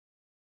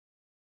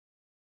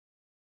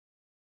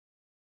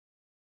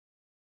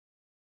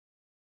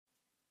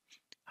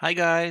Hi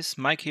guys,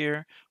 Mike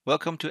here.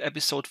 Welcome to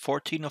episode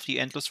 14 of the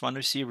Endless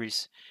Runner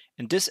series.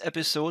 In this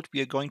episode, we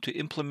are going to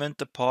implement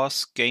the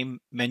pause game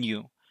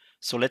menu.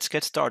 So let's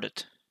get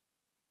started.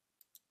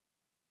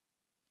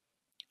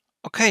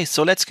 Okay,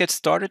 so let's get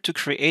started to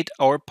create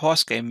our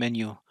pause game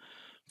menu.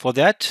 For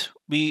that,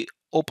 we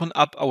open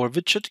up our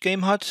widget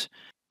game HUD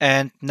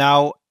and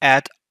now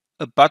add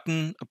a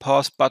button, a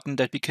pause button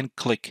that we can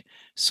click.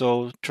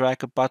 So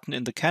drag a button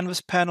in the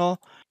canvas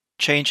panel,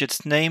 change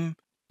its name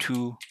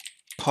to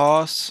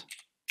pause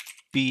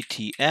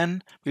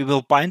BTN. We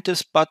will bind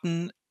this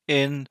button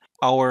in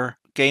our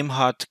game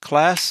HUD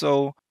class,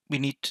 so we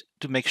need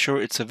to make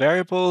sure it's a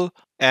variable,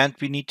 and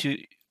we need to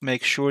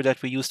make sure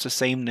that we use the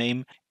same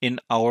name in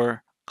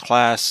our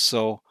class.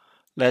 So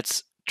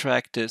let's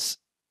drag this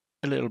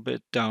a little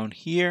bit down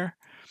here,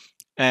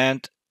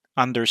 and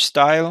under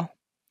style,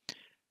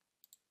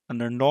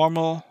 under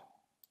normal,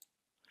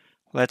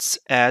 let's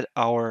add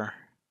our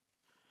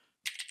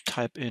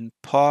type in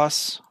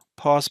pause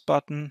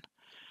button,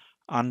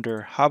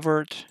 under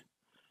hovered,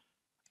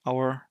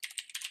 our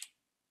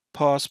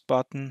pause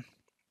button,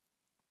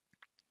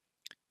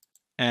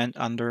 and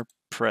under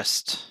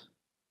pressed,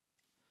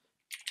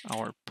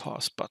 our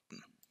pause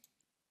button.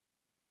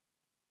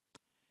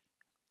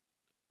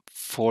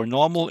 For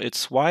normal,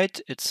 it's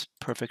white, it's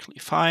perfectly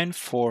fine.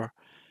 For,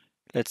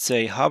 let's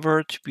say,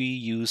 hovered, we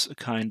use a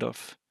kind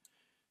of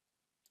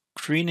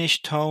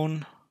greenish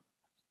tone.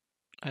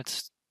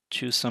 Let's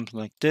choose something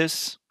like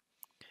this.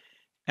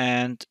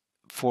 And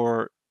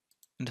for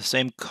the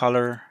same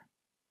color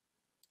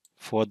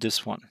for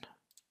this one.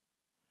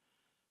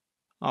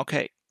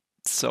 Okay,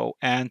 so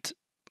and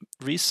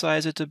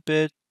resize it a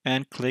bit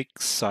and click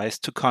size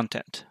to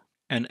content.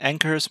 And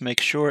anchors, make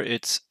sure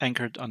it's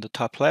anchored on the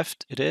top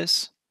left. It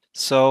is.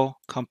 So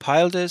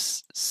compile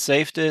this,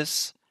 save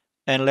this,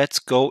 and let's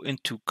go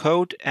into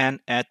code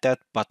and add that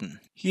button.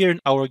 Here in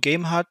our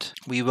game HUD,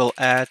 we will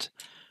add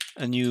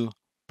a new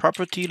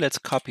property. Let's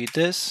copy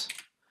this,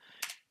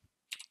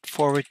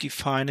 forward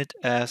define it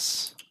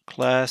as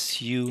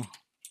class U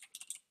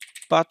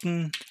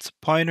button. It's a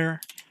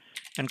pointer,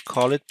 and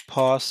call it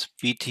pause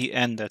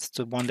BTN. That's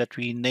the one that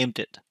we named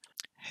it.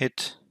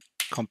 Hit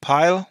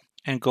compile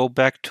and go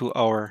back to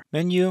our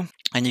menu.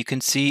 And you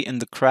can see in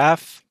the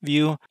graph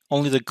view,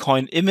 only the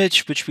coin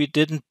image, which we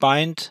didn't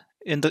bind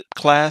in the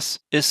class,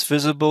 is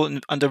visible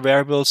under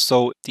variables.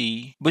 So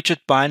the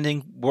widget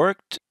binding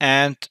worked,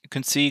 and you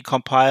can see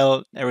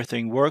compile,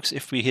 everything works.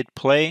 If we hit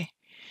play,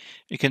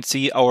 you can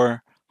see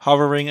our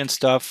hovering and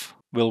stuff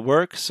will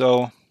work.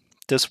 So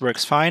this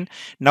works fine.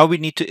 Now we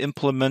need to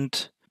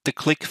implement the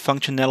click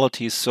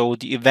functionality. So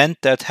the event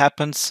that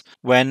happens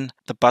when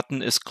the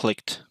button is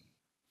clicked.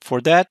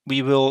 For that,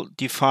 we will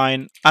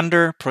define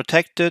under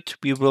protected,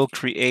 we will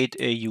create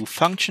a U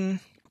function,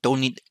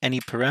 don't need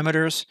any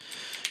parameters,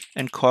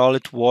 and call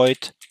it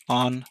void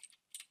on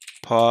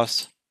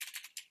pause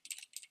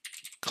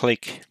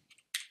click.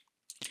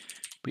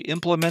 We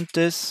implement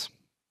this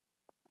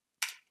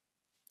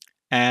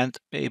and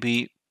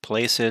maybe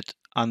place it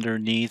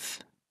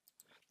underneath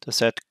the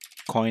set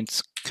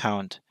coins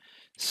count.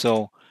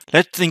 So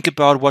let's think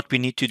about what we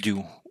need to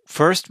do.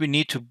 First, we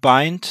need to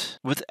bind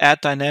with add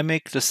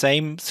dynamic the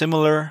same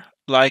similar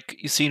like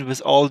you see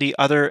with all the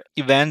other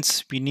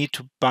events. We need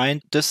to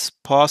bind this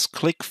pause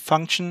click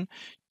function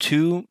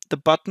to the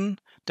button,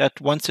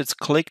 that once it's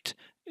clicked,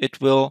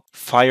 it will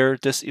fire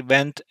this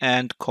event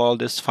and call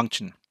this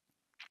function.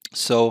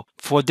 So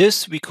for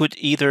this, we could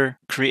either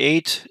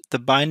create the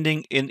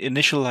binding in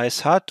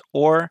initialize HUD,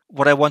 or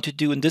what I want to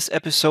do in this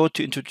episode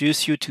to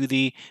introduce you to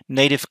the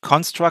native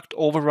construct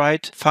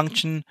override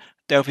function,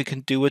 that we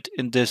can do it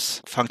in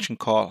this function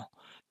call.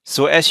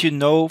 So as you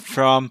know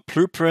from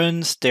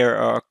blueprints, there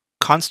are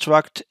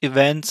construct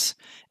events,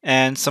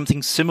 and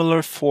something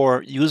similar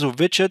for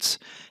UserWidgets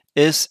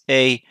is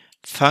a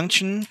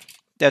function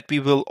that we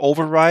will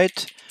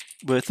override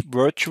with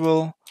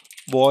virtual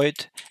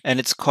void, and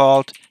it's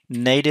called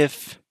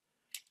native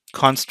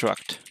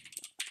construct.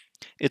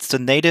 It's the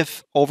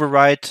native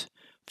override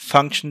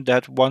function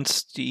that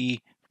once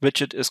the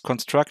widget is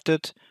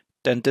constructed,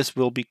 then this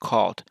will be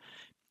called.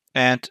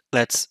 And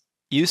let's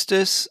use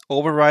this,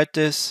 override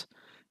this,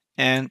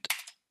 and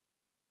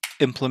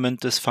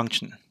implement this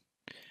function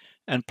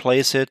and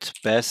place it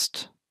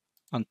best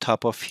on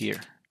top of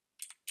here.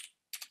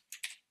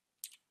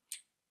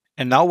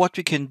 And now what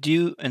we can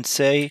do and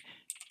say,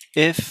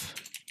 if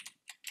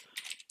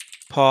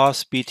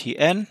pause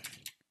btn,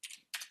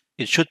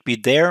 it should be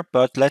there,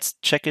 but let's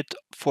check it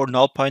for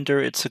null pointer.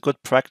 It's a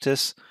good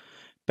practice.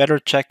 Better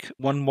check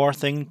one more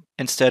thing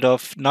instead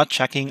of not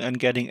checking and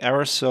getting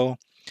errors. So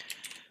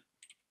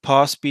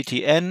pause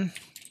btn,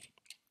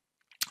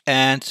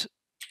 and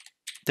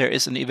there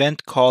is an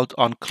event called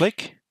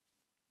onClick,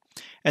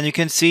 and you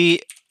can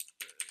see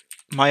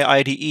my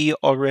IDE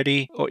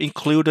already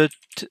included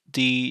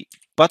the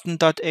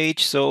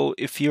button.h. So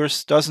if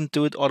yours doesn't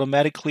do it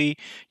automatically,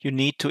 you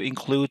need to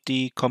include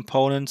the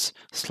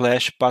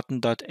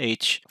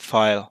components/button.h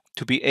file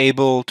to be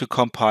able to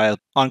compile.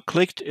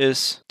 OnClicked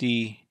is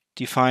the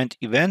defined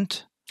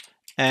event,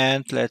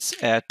 and let's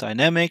add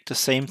dynamic, the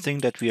same thing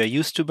that we are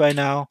used to by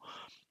now.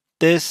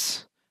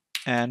 This,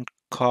 and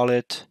call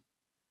it,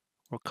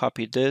 or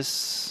copy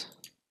this,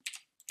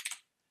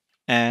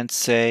 and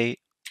say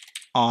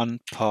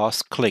on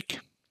pause click.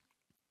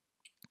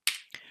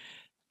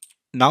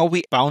 Now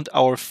we bound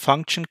our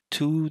function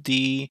to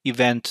the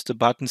event, the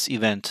buttons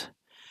event.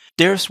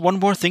 There's one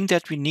more thing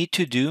that we need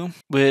to do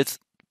with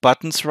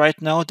buttons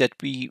right now that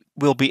we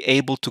will be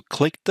able to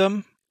click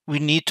them. We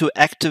need to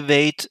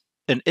activate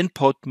an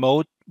input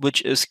mode,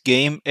 which is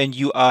game and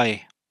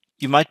UI.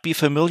 You might be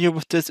familiar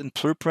with this in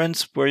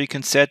blueprints where you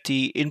can set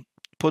the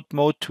input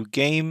mode to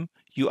game,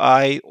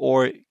 UI,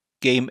 or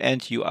game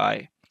and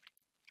UI.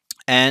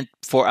 And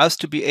for us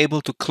to be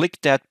able to click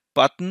that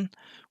button,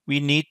 we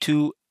need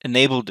to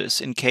enable this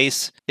in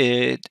case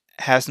it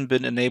hasn't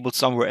been enabled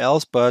somewhere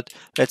else. But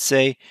let's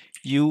say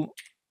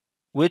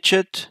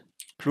UWidget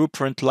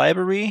blueprint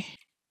library.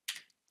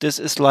 This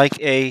is like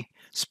a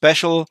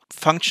special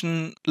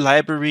function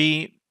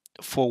library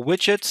for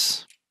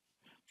widgets.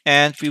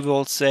 And we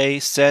will say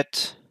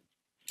set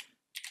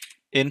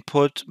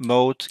input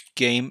mode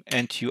game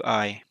and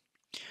UI.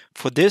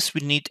 For this,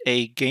 we need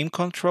a game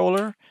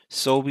controller.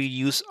 So we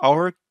use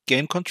our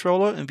game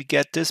controller, and we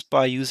get this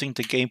by using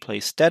the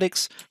gameplay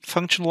statics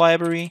function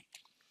library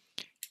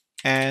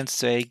and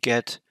say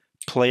get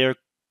player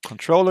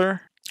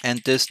controller.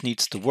 And this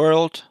needs the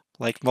world.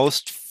 Like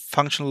most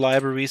function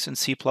libraries in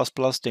C++,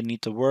 they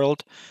need the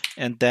world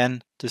and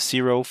then the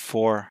 0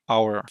 for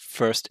our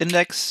first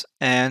index,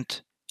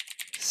 and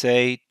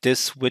say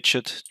this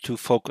widget to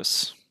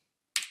focus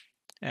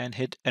and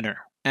hit enter.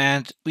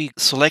 And we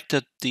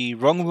selected the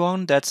wrong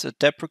one. That's a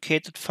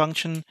deprecated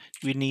function.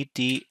 We need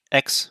the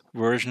X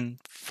version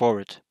for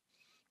it.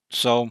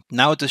 So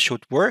now this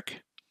should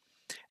work.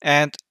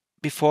 And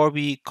before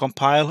we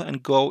compile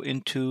and go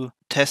into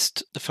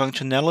test the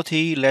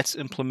functionality, let's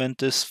implement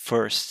this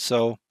first.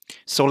 So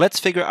let's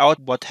figure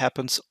out what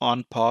happens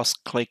on pause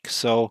click.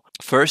 So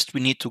first we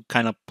need to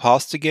kind of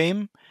pause the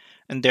game.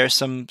 And there's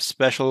some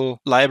special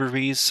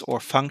libraries or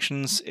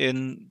functions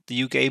in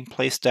the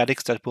gameplay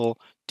statics that will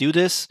do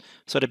this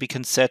so that we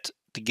can set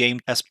the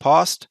game as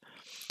paused.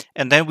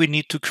 And then we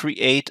need to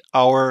create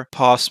our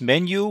pause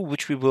menu,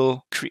 which we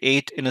will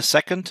create in a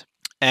second,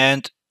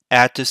 and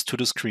add this to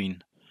the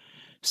screen.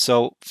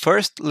 So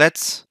first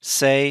let's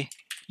say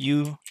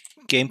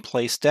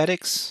gameplay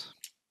statics,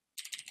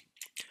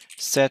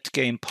 set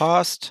game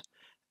paused,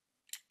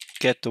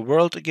 get the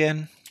world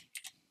again,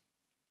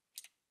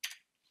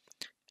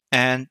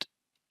 and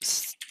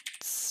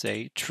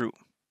say true.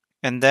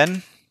 And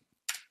then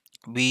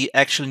we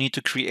actually need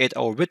to create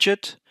our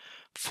widget.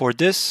 For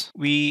this,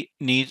 we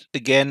need,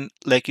 again,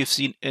 like you've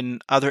seen in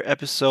other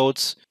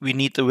episodes, we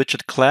need the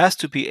widget class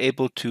to be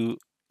able to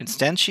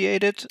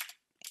instantiate it.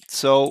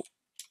 So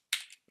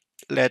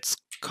let's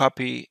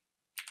copy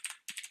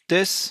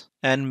this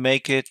and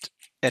make it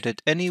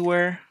edit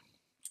anywhere.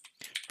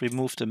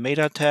 Remove the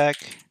meta tag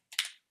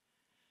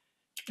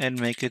and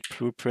make it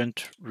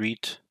blueprint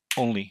read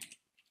only.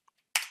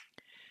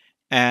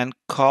 And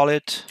call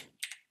it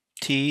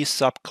T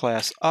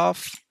subclass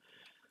of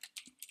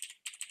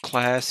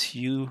class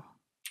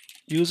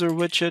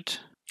UserWidget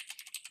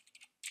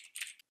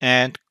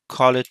and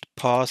call it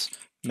Pause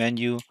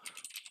Menu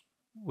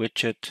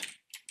Widget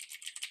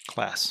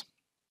class.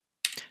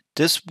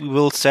 This we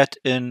will set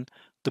in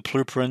the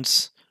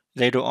blueprints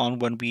later on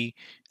when we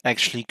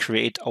actually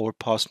create our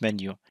pause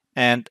menu.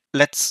 And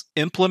let's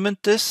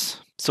implement this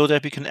so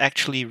that we can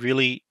actually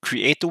really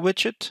create the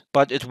widget,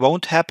 but it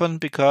won't happen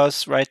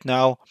because right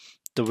now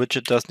the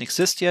widget doesn't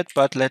exist yet.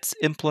 But let's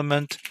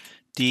implement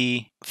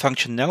the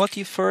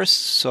functionality first.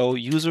 So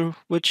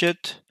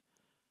UserWidget,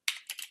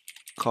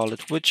 call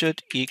it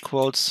widget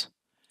equals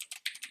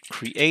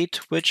create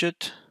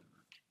widget,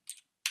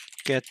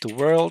 get the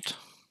world,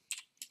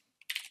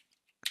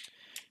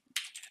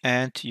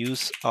 and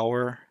use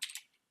our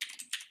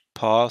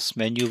pause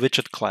menu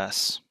widget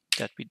class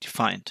that we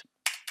defined.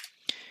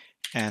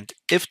 And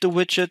if the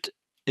widget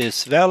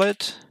is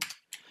valid,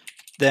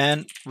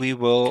 then we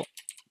will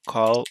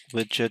call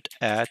widget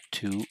add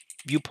to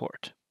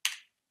viewport.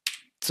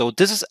 So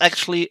this is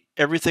actually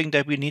everything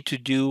that we need to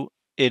do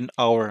in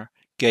our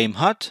game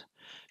HUD.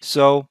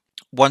 So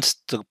once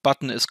the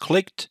button is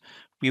clicked,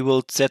 we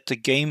will set the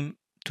game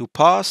to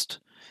paused,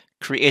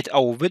 create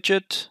our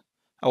widget,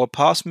 our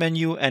pause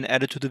menu, and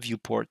add it to the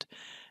viewport.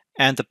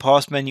 And the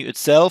pause menu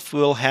itself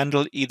will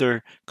handle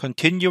either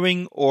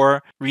continuing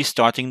or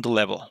restarting the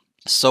level.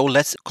 So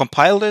let's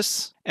compile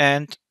this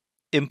and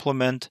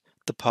implement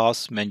the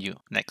pause menu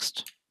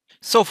next.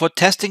 So for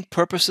testing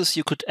purposes,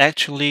 you could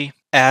actually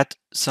add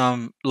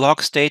some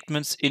log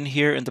statements in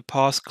here in the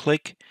pause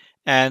click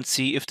and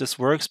see if this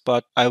works,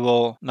 but I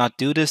will not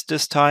do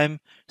this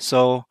time.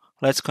 So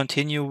let's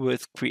continue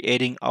with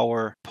creating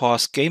our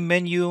pause game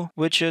menu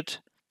widget.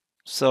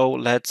 So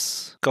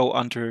let's go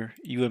under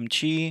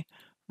UMG,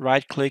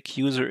 right click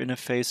user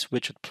interface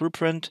widget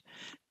blueprint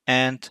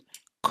and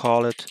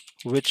call it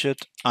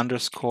widget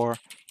underscore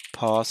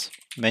pause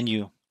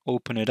menu.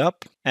 Open it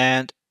up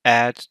and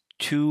add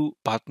 2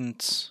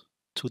 buttons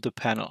to the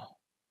panel.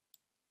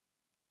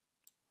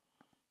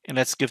 And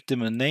let's give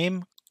them a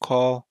name.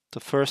 Call the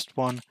first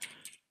one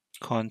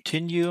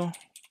continue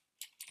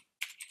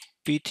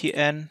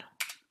btn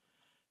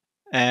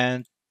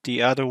and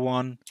the other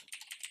one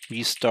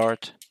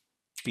restart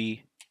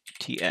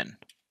btn.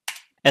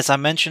 As I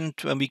mentioned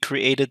when we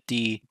created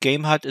the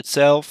game HUD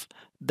itself,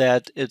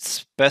 that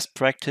it's best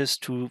practice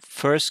to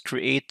first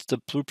create the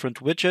blueprint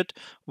widget,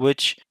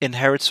 which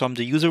inherits from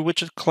the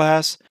UserWidget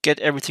class, get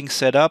everything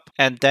set up,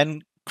 and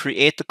then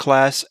create the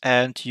class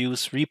and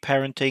use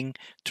reparenting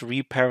to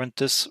reparent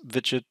this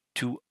widget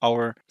to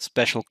our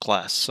special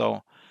class.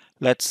 So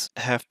let's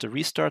have the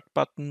restart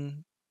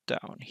button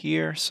down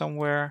here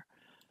somewhere,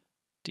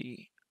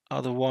 the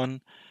other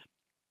one.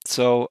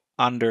 So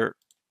under,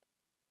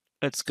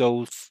 let's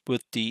go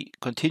with the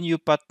continue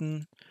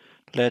button.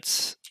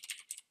 Let's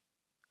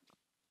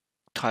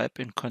type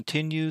in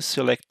continue,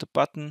 select the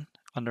button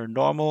under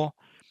normal,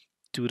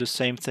 do the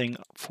same thing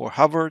for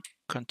hover,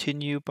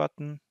 continue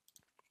button,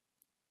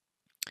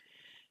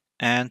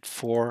 and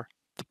for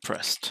the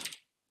pressed.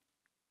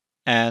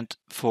 And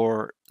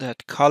for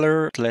that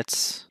color,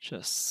 let's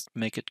just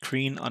make it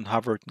green on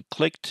hovered and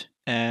clicked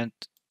and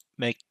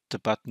make the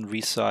button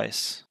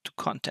resize to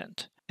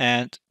content.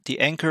 And the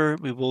anchor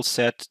we will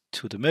set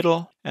to the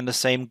middle, and the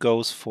same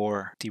goes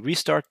for the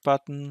restart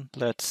button.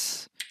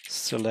 Let's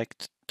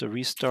select the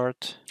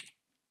restart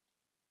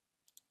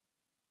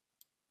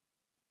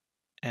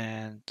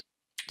and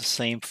the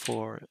same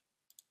for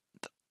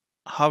the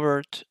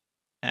hovered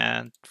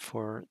and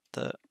for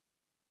the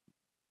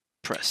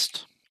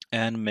pressed,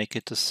 and make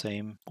it the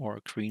same or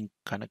a green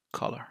kind of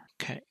color.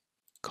 Okay,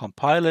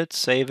 compile it,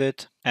 save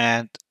it,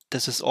 and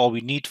this is all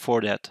we need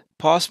for that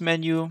pause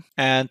menu.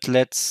 And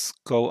let's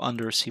go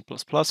under C++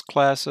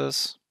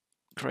 classes,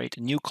 create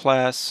a new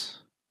class,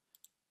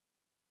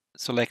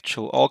 select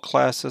show all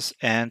classes,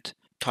 and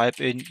type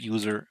in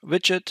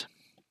UserWidget,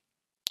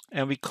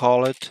 and we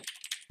call it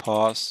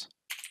pause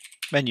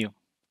menu.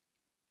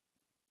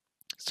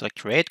 Select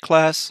create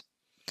class,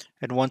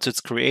 and once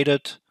it's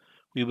created,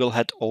 we will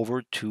head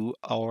over to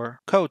our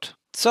code.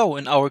 So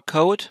in our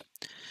code,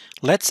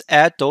 let's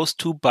add those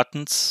two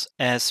buttons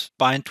as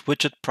bind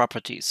widget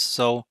properties.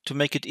 So to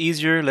make it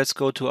easier, let's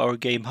go to our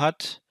game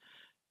HUD,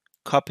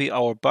 copy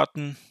our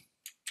button,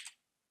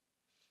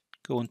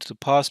 go into the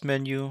pause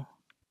menu,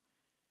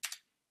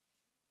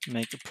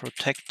 make a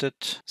protected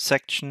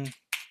section,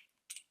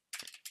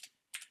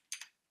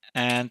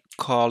 and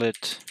call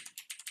it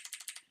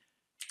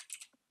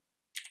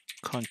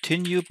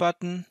continue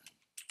button,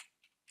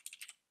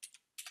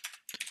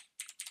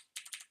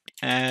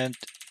 and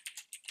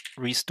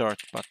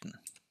restart button.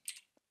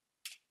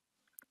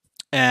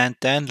 And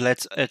then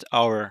let's add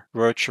our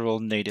virtual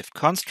native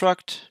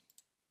construct.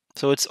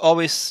 So it's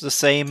always the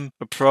same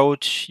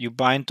approach. You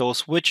bind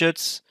those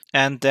widgets,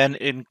 and then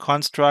in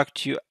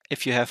construct,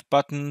 if you have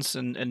buttons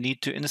and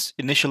need to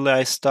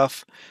initialize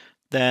stuff,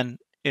 then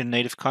in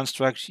native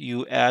construct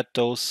you add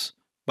those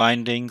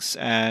bindings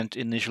and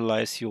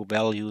initialize your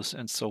values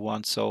and so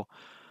on. So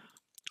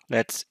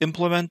let's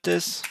implement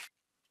this.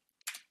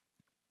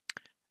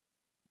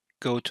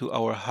 Go to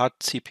our HUD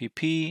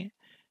CPP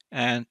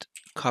and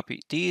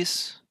copy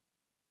these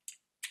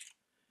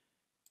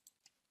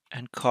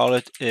and call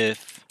it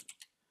if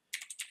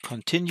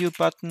continue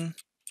button,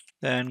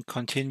 then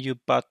continue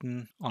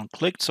button on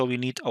clicked. So we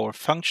need our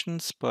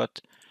functions,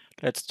 but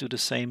let's do the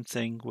same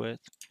thing with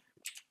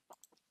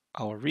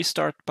our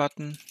restart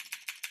button.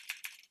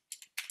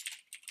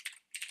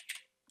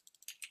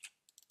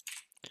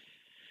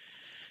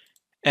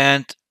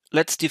 And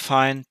let's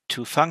define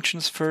two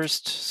functions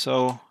first.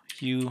 So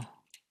u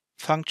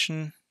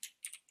function,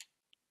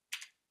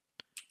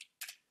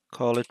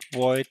 call it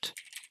void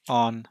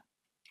on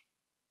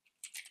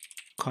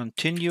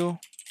continue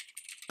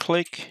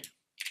click,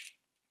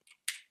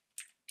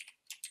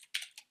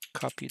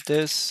 copy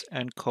this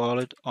and call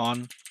it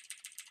on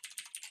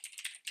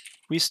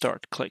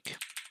restart click.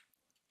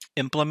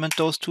 Implement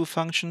those two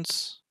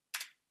functions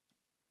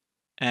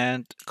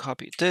and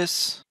copy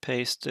this,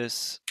 paste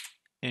this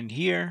in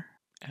here,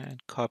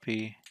 and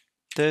copy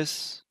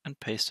this and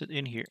paste it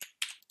in here.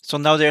 So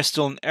now there's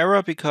still an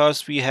error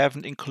because we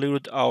haven't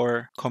included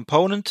our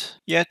component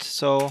yet.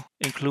 So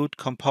include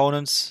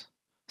components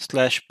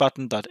 /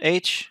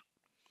 button.h,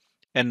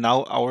 and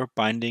now our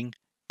binding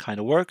kind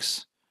of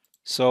works.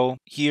 So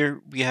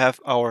here we have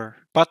our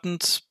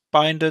buttons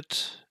binded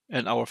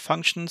and our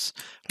functions.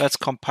 Let's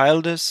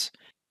compile this.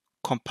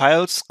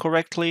 Compiles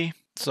correctly.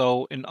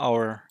 So in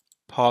our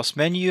pause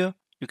menu,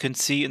 you can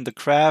see in the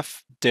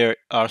graph there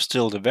are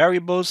still the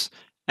variables.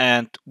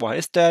 And why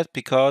is that?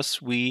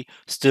 Because we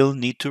still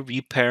need to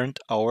reparent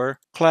our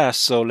class.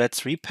 So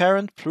let's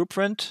reparent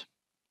blueprint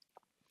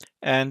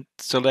and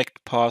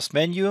select pause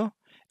menu.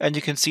 And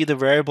you can see the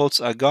variables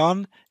are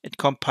gone. It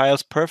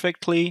compiles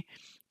perfectly.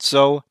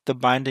 So the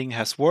binding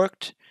has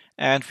worked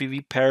and we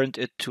reparent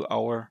it to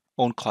our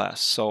own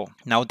class. So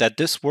now that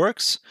this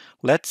works,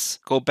 let's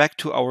go back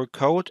to our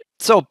code.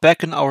 So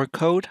back in our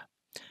code,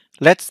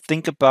 let's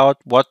think about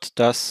what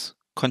does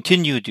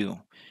continue do.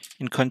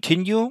 in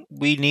continue,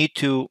 we need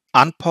to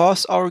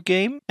unpause our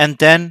game and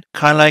then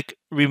kind of like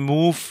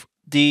remove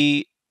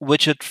the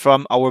widget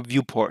from our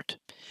viewport.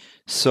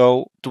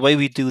 So the way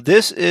we do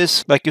this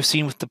is, like you've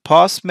seen with the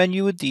pause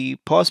menu, the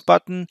pause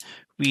button,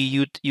 we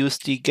use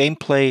the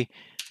gameplay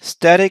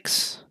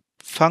statics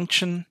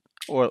function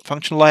or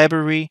function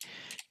library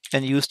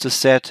and use the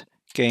set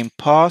game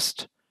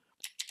paused,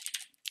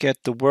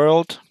 get the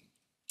world,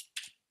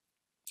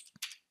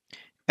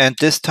 and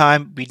this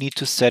time we need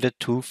to set it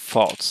to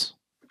false.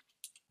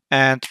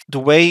 And the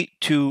way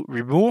to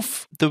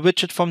remove the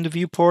widget from the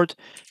viewport,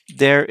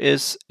 there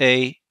is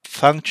a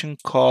function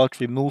called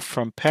remove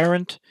from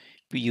parent.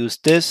 We use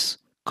this,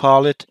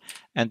 call it,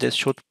 and this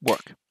should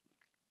work.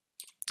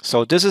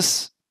 So this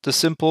is the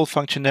simple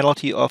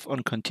functionality of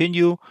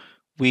onContinue.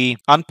 We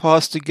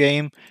unpause the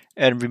game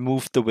and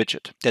remove the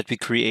widget that we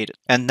created.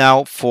 And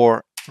now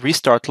for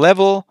restart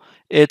level,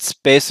 it's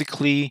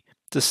basically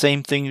the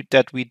same thing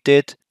that we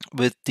did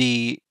with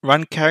the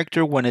run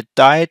character when it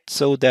died,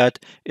 so that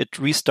it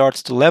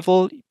restarts the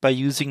level by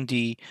using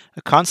the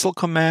console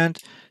command.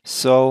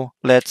 So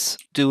let's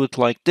do it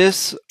like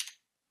this.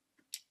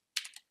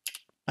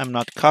 I'm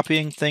not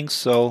copying things,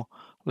 so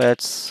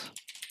let's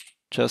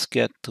just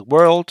get the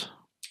world.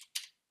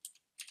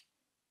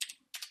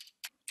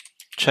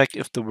 Check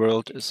if the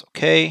world is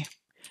okay,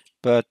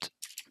 but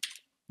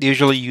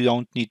usually you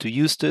don't need to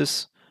use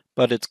this,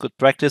 but it's good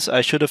practice.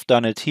 I should have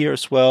done it here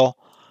as well,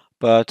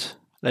 but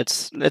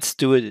let's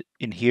do it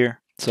in here.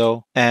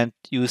 So, and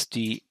use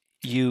the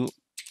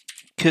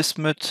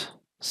uKismet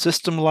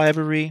system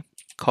library,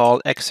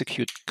 call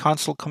execute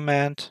console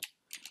command,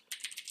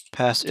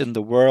 pass in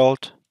the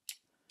world,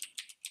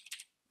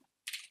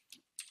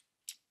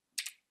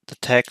 the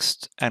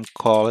text, and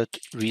call it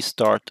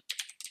restart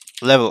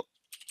level.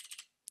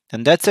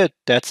 And that's it.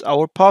 That's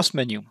our pause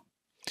menu.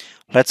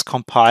 Let's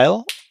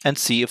compile and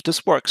see if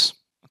this works.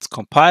 It's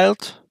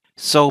compiled.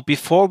 So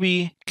before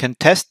we can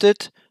test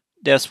it,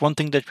 there's one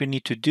thing that we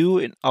need to do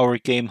in our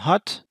game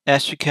HUD.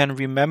 As you can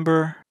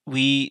remember,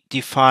 we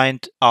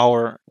defined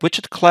our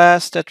widget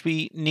class that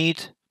we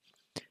need.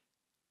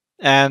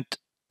 And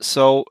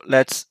so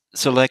let's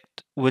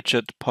select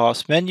widget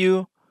pause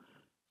menu,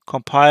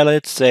 compile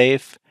it,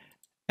 save.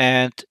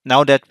 And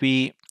now that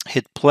we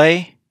hit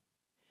play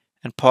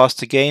and pause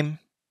the game,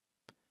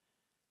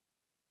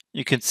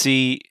 you can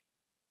see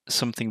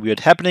something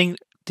weird happening.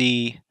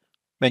 The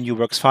menu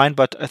works fine,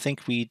 but I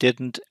think we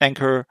didn't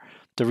anchor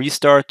the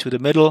restart to the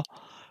middle.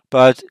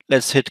 But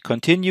let's hit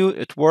continue,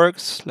 it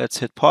works. Let's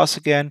hit pause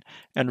again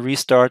and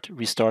restart,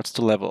 restarts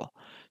the level.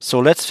 So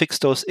let's fix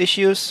those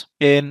issues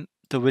in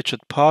the widget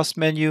pause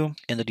menu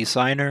in the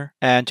designer.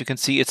 And you can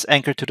see it's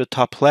anchored to the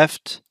top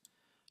left.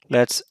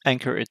 Let's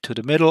anchor it to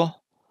the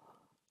middle.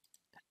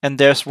 And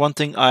there's one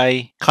thing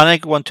I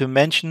kind of want to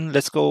mention.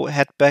 Let's go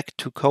head back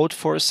to code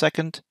for a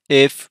second.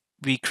 If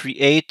we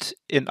create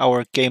in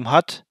our game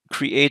HUD,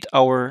 create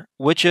our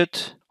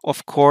widget,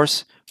 of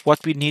course,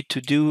 what we need to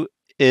do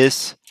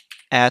is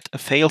add a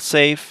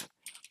failsafe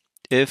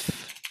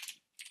if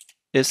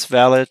is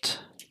valid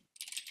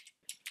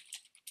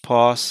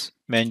pause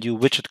menu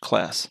widget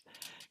class.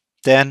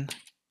 Then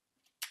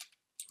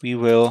we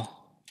will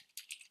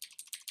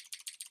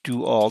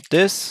do all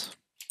this.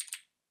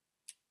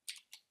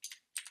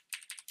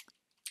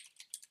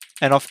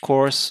 And of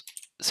course,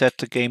 set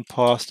the game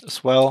paused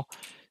as well.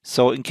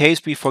 So in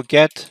case we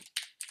forget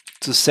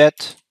to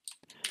set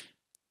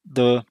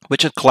the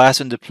widget class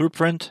in the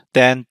blueprint,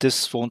 then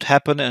this won't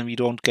happen and we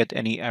don't get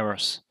any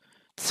errors.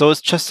 So it's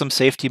just some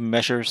safety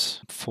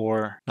measures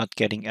for not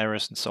getting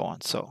errors and so on.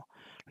 So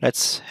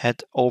let's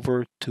head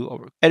over to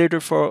our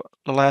editor for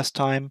the last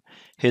time,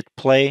 hit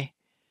play,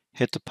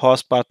 hit the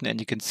pause button,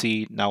 and you can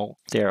see now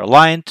they're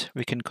aligned.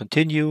 We can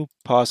continue,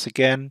 pause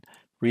again,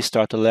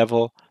 restart the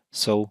level.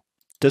 So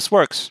this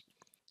works.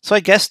 So I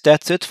guess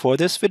that's it for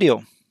this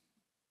video.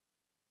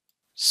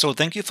 So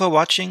thank you for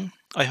watching.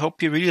 I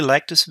hope you really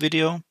liked this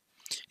video.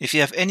 If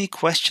you have any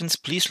questions,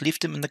 please leave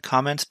them in the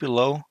comments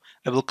below.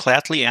 I will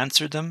gladly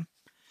answer them.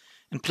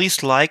 And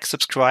please like,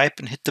 subscribe,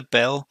 and hit the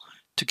bell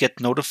to get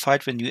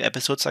notified when new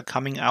episodes are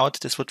coming out.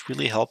 This would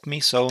really help me.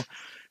 So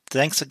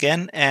thanks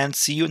again and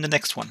see you in the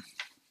next one.